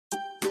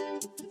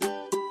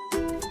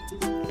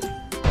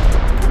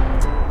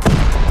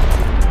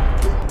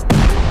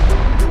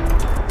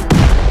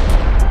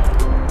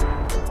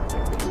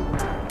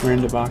We're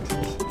into boxes.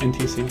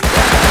 NTC.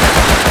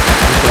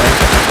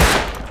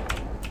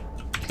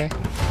 Okay.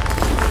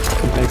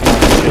 I'm taking all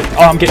this shit.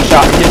 Oh, I'm getting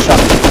shot. I'm getting shot.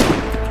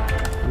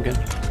 I'm good.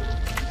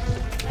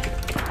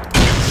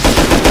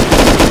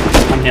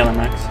 I'm healing,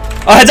 Max.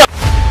 Oh, heads up!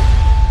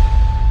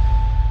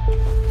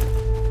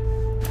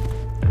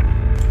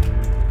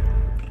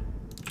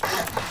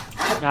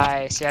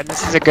 Nice. Yeah,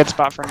 this is a good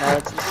spot for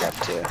nodes and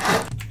stuff too.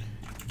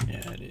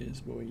 Yeah, it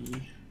is, boy.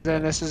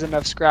 Then this is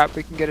enough scrap.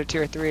 We can get a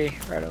tier 3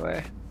 right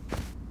away.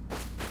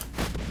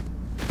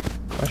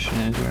 Question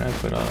is, where I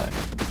put all that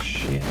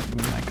shit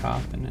with my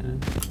coffin in it?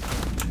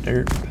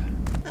 Derp.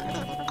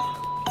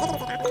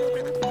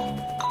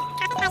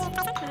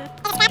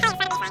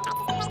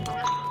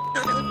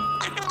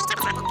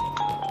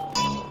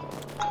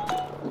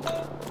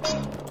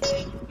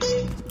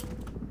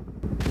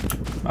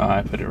 Oh,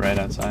 I put it right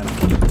outside.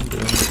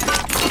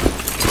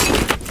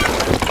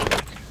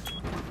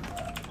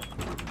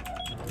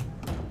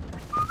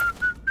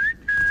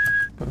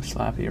 Go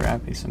slappy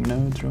rappy some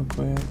nodes real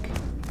quick.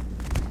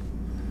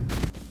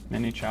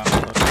 Mini chop.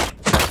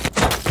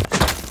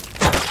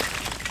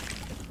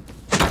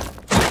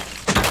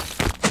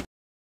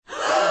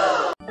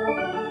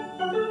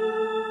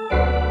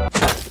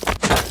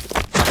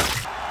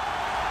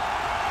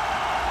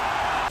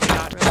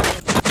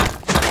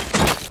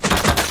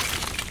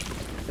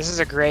 This is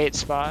a great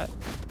spot.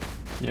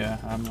 Yeah,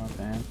 I'm a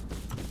fan.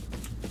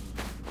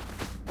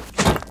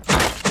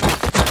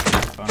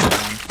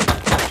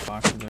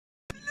 Boxes are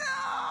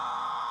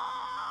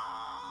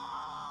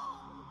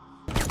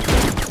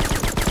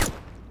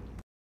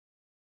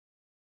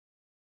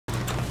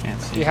can't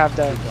see. You have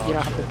the, you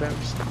don't have the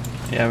booms.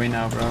 Yeah, we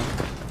know, bro.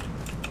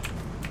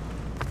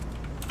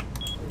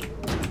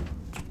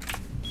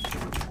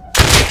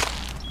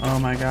 Oh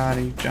my god,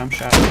 he jump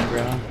shot me,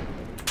 bro.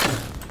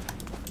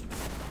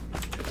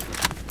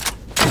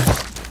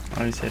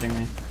 Oh, he's hitting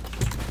me.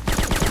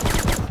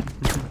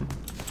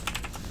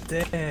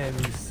 Damn,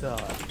 you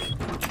suck.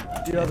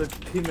 The other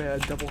teammate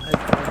had double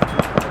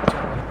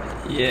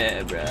headphones.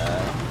 Yeah, bro.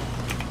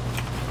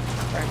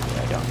 Frankly,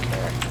 I don't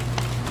care.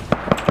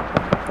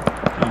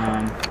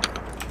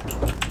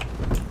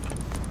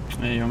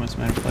 Yeah, you almost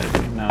made a play.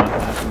 No,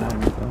 not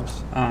even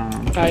close.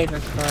 Not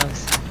even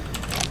close.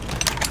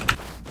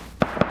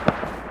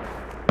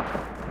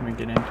 Can we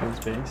get into his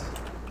base?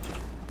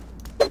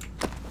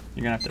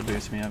 You're gonna have to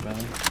boost me up,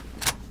 brother.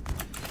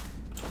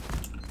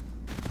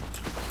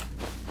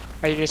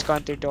 Are you just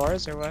going through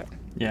doors or what?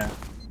 Yeah.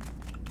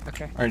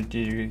 Okay. Or do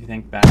you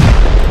think back?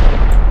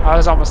 I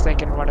was almost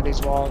thinking one of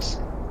these walls.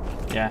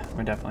 Yeah,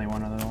 we're definitely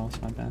one of the walls,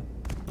 my bad.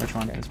 Which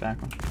one? Okay. This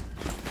back one?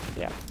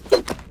 Yeah.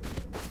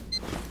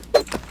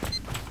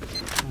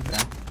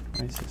 Okay.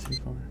 Wait,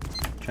 C4.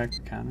 Check the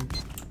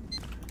counters.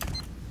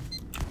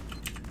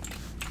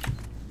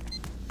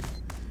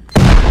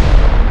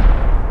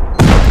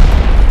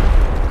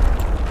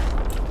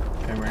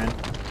 Okay, we're in.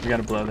 We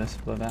gotta blow this,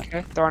 blow that.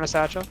 Okay, throwing a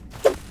satchel.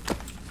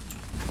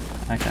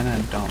 I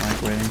kinda don't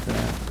like waiting for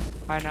that.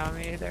 I know,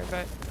 me either,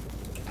 but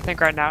I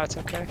think right now it's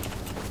okay.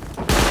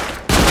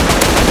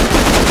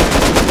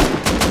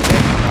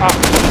 Oh.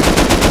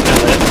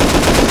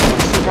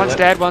 One's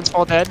dead, one's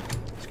full dead.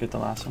 Let's get the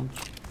last one.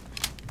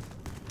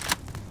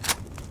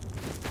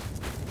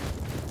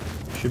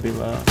 Should be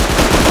low.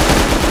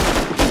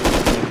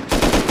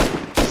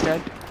 He's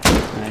dead.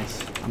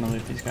 Nice. I'm gonna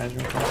loot these guys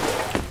real quick.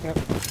 Yep.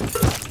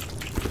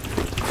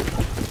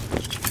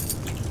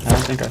 I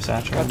don't think our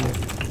satchel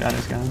got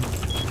his gun.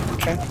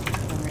 Okay.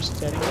 I'm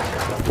resetting.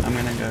 I'm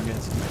gonna go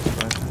get some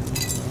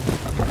explosives.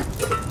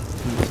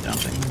 I'm just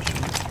dumping this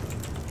shit.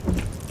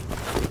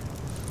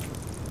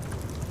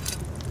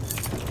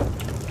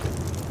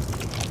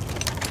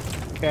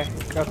 Okay,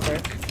 go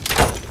quick.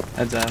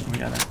 Heads up, we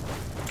got it.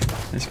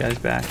 This guy's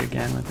back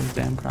again with his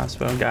damn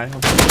crossbow guy.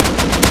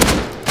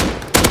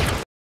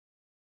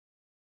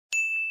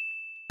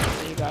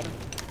 You got him.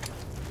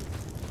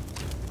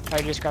 Oh,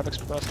 you just grab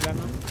explosive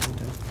ammo?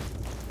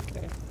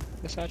 Okay.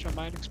 The satchel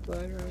might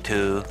explode, right?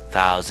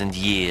 2,000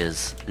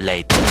 years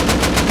later.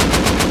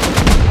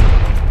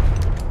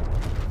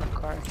 Of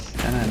course.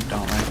 Kinda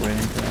don't like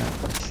waiting for that.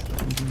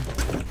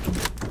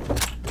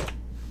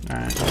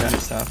 Alright, we got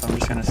his stuff. I'm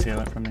just gonna seal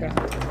it from the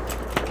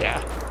outside.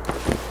 Yeah.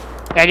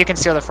 And you can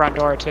seal the front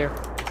door too.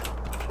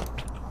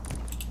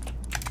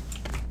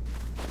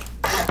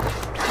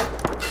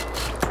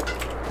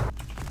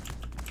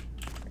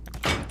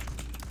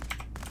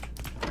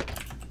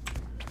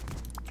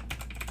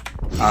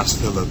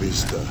 Hasta la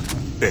vista,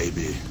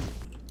 baby.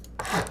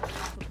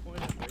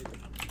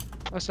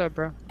 What's up,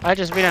 bro? We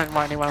didn't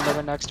want anyone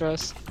living next to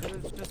us.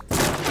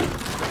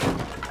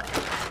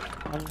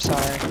 I'm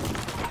sorry.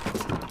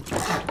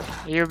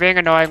 You were being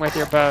annoying with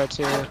your bow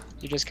too.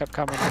 You just kept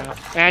coming out.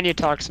 And you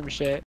talked some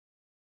shit.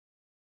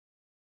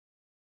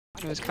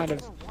 It was kind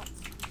of...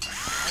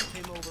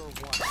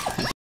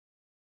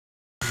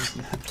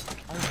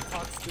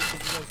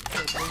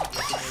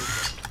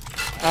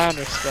 I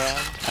understand.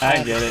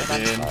 I get it,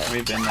 dude.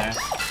 We've been there.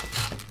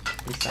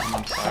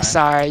 I'm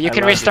sorry. You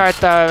can restart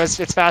though.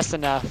 It's fast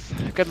enough.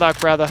 Good luck,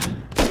 brother.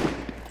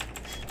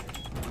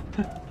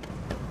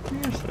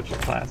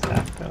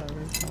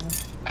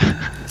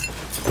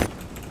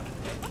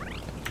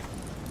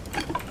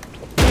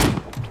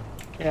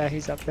 Yeah,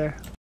 he's up there.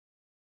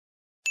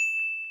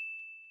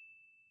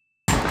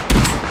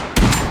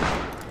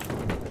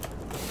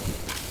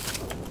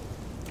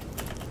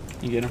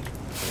 You get him?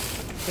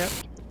 Yep.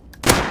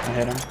 I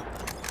hit him.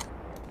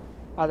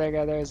 Oh, there you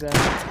go. There's a.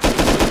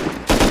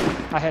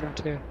 I hit him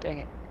too. Dang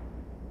it.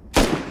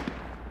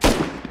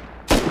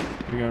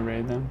 We go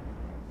raid them.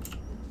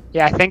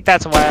 Yeah, I think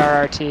that's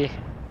YRRT.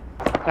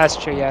 That's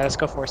true. Yeah, let's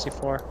go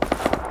 4C4.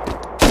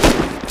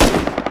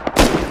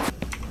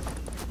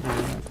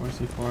 Alright,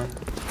 4C4.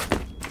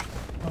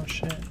 Oh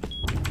shit.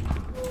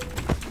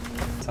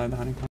 Inside the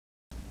honeycomb.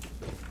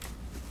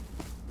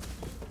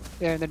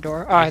 They're in the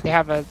door. Oh, they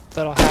have a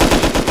little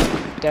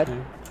hatch. Dead.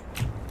 Okay.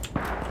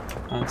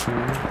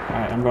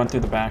 Alright, I'm going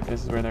through the back.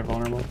 This is where they're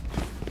vulnerable.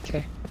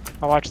 Okay.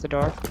 I'll watch the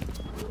door.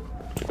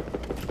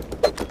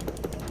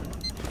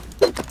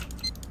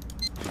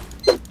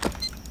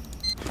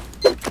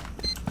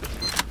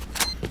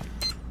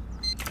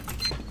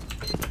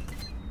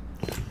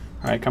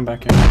 Alright, come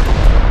back here.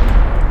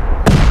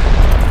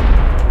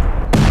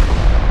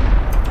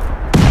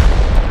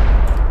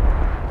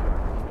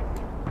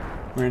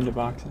 We're into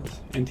boxes.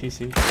 In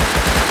TC.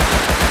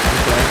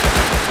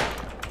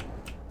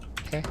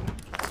 Okay.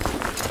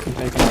 I'm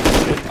taking all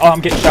this shit. Oh, I'm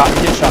getting shot.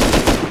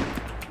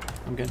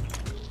 I'm good.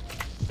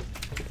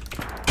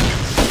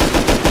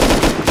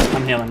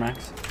 I'm healing,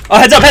 Max. Oh,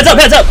 heads up!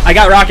 I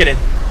got rocketed.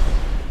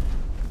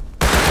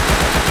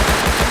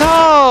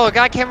 No! A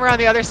guy came around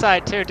the other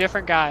side too.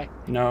 Different guy.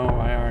 No,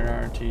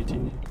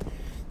 IRRTT.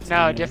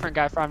 No, different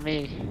guy from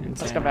me.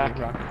 Let's go back.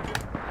 Rocket.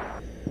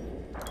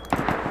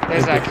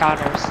 There's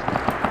counters.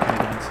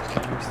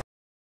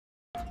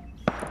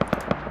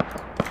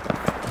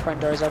 Front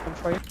door's open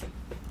for you.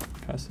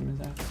 Custom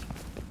his ass.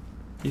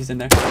 He's in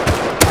there.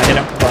 I hit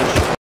him a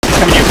bunch. He's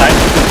coming to your side.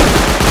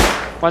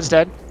 One's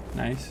dead.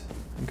 Nice.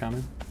 I'm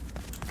coming.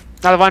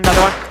 Another one.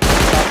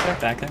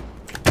 Back there.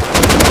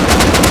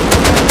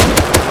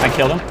 I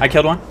killed him. I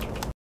killed one.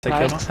 I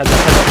killed one. Heads up,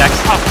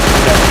 next.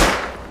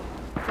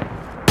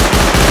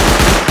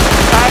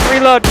 Time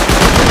reload.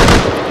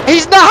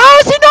 He's in the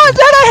house. He knows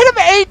that. I hit him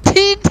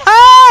 18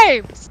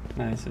 times.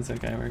 Nice. It's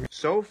okay. We're good.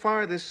 So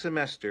far this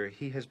semester,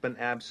 he has been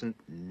absent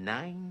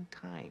 9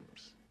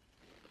 times.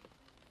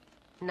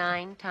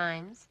 9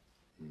 times?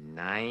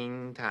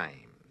 9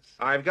 times.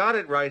 I've got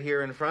it right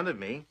here in front of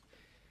me.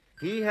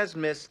 He has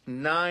missed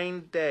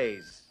 9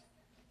 days.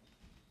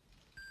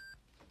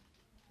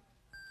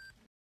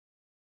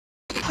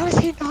 How is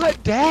he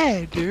not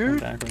dead,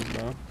 dude? Backwards,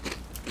 bro.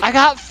 I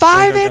got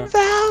 5 Go.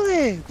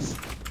 invalids.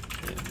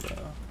 Shit, bro.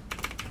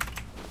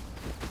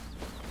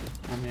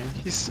 I'm here.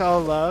 He's so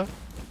low.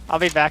 I'll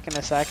be back in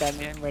a sec. I'm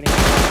waiting.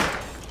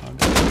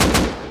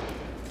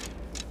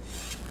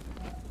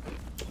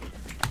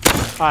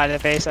 Ah, the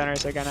base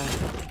owners are gonna.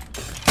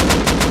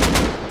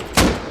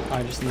 Oh,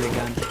 I just need a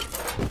gun.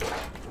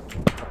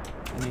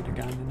 I need a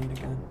gun.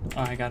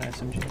 Oh, I got an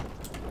SMG.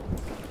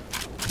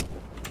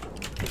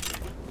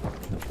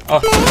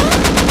 Oh.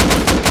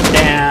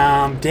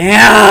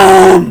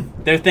 Damn!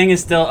 Their thing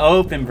is still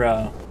open,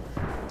 bro.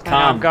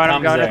 I'm going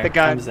at the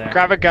gun. Comes there.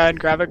 Grab a gun.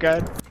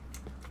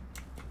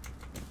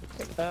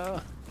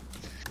 Oh.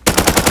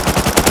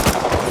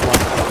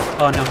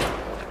 Oh no.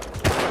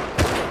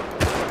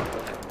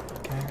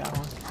 Okay, I got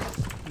one.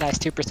 Nice,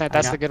 2%.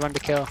 That's the good one to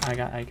kill. I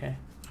got AK.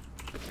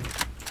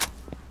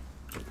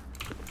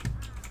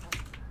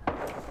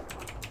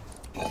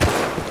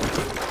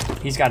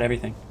 He's got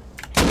everything.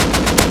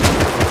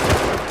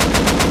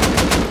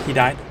 He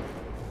died.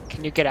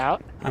 Can you get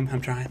out?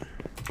 I'm trying.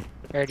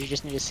 Or do you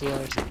just need a seal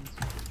or something?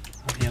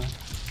 I'm healing.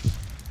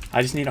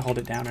 I just need to hold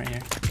it down right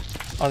here.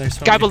 Oh, there's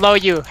so Guy many. below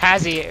you,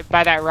 Hazzy,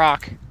 by that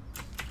rock.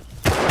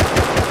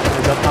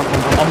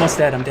 I'm almost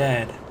dead. I'm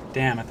dead.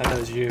 Damn, I thought that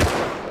was you.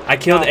 I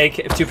killed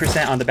AK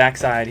 2% on the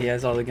backside. He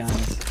has all the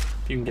guns.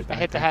 If you can get back. I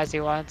hit the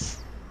Hazzy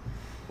once.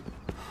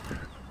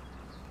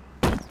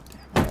 Damn,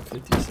 I got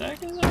 50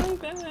 seconds.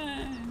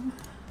 Open.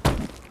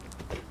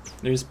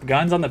 There's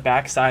guns on the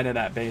backside of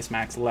that base,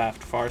 Max.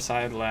 Left, far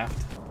side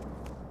left.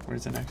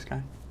 Where's the next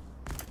guy?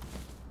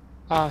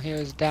 Oh, he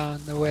was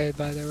down the way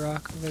by the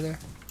rock over there.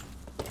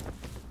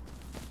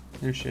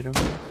 There's shit over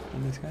there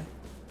on this guy.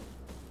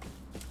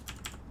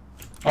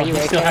 Are you he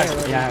AK still has. or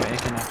what? Yeah, I have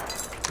AK now.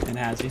 And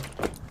has he?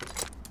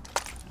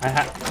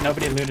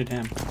 Nobody looted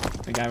him.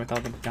 The guy with all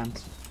the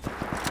guns.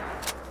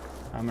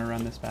 I'm gonna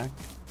run this back.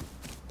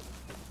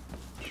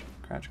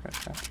 Crouch.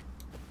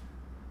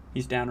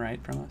 He's down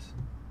right from us.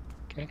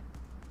 Okay.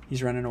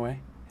 He's running away.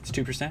 It's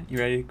 2%. You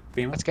ready to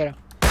beam him? Let's get him.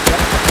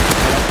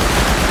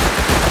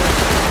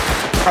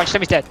 Crunch,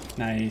 Timmy's dead.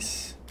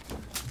 Nice.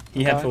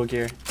 He had full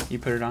gear. You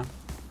put it on.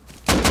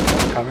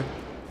 Cover.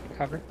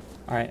 Cover.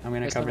 Alright, I'm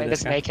gonna cover There's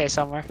this an guy. AK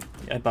somewhere.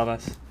 Above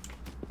us.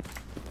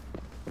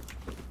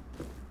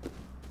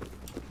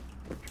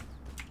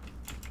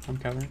 I'm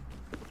covering.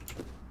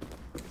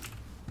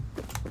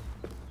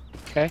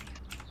 Okay.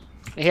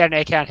 He had an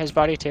AK on his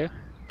body too.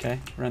 Okay,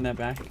 run that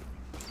back.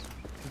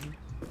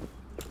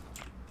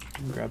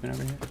 I'm grabbing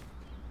over here.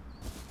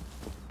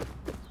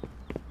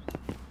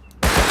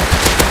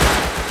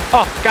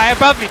 Oh, guy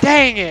above me.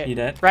 Dang it. You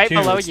dead? Right Two,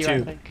 below it's you, two.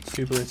 I think. It's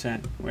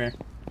 2%. Where?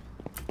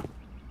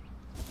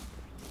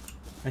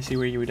 I see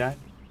where you died.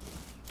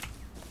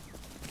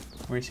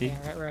 Where is he?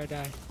 Yeah, right where I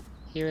died.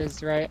 He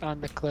was right on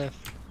the cliff.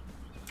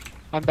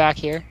 I'm back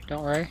here.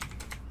 Don't worry.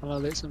 I'm gonna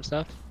loot some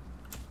stuff.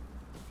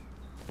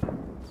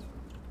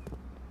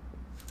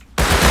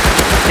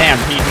 Damn,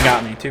 he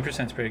got me.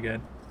 2%'s pretty good.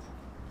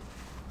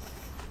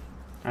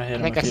 I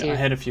hit him. I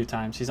hit a few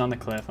times. He's on the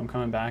cliff. I'm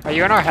coming back. Are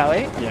you in our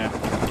heli? Yeah.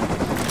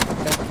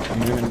 I'm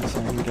moving so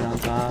I can get on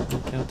top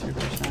and kill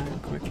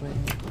 2% quickly.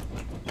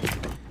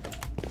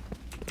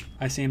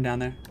 I see him down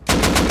there.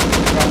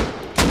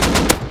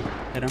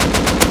 Hit him. Hit him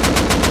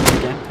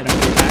again. Hit him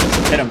 3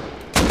 times. Hit him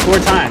 4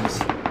 times.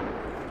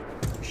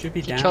 Should be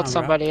He down. killed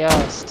somebody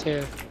else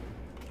too.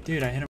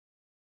 Dude, I hit him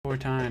 4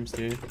 times,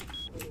 dude.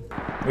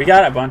 We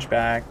got a bunch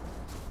back.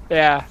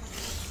 Yeah.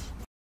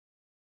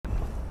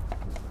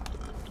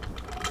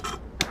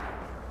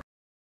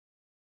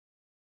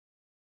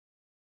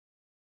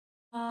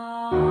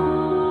 Oh.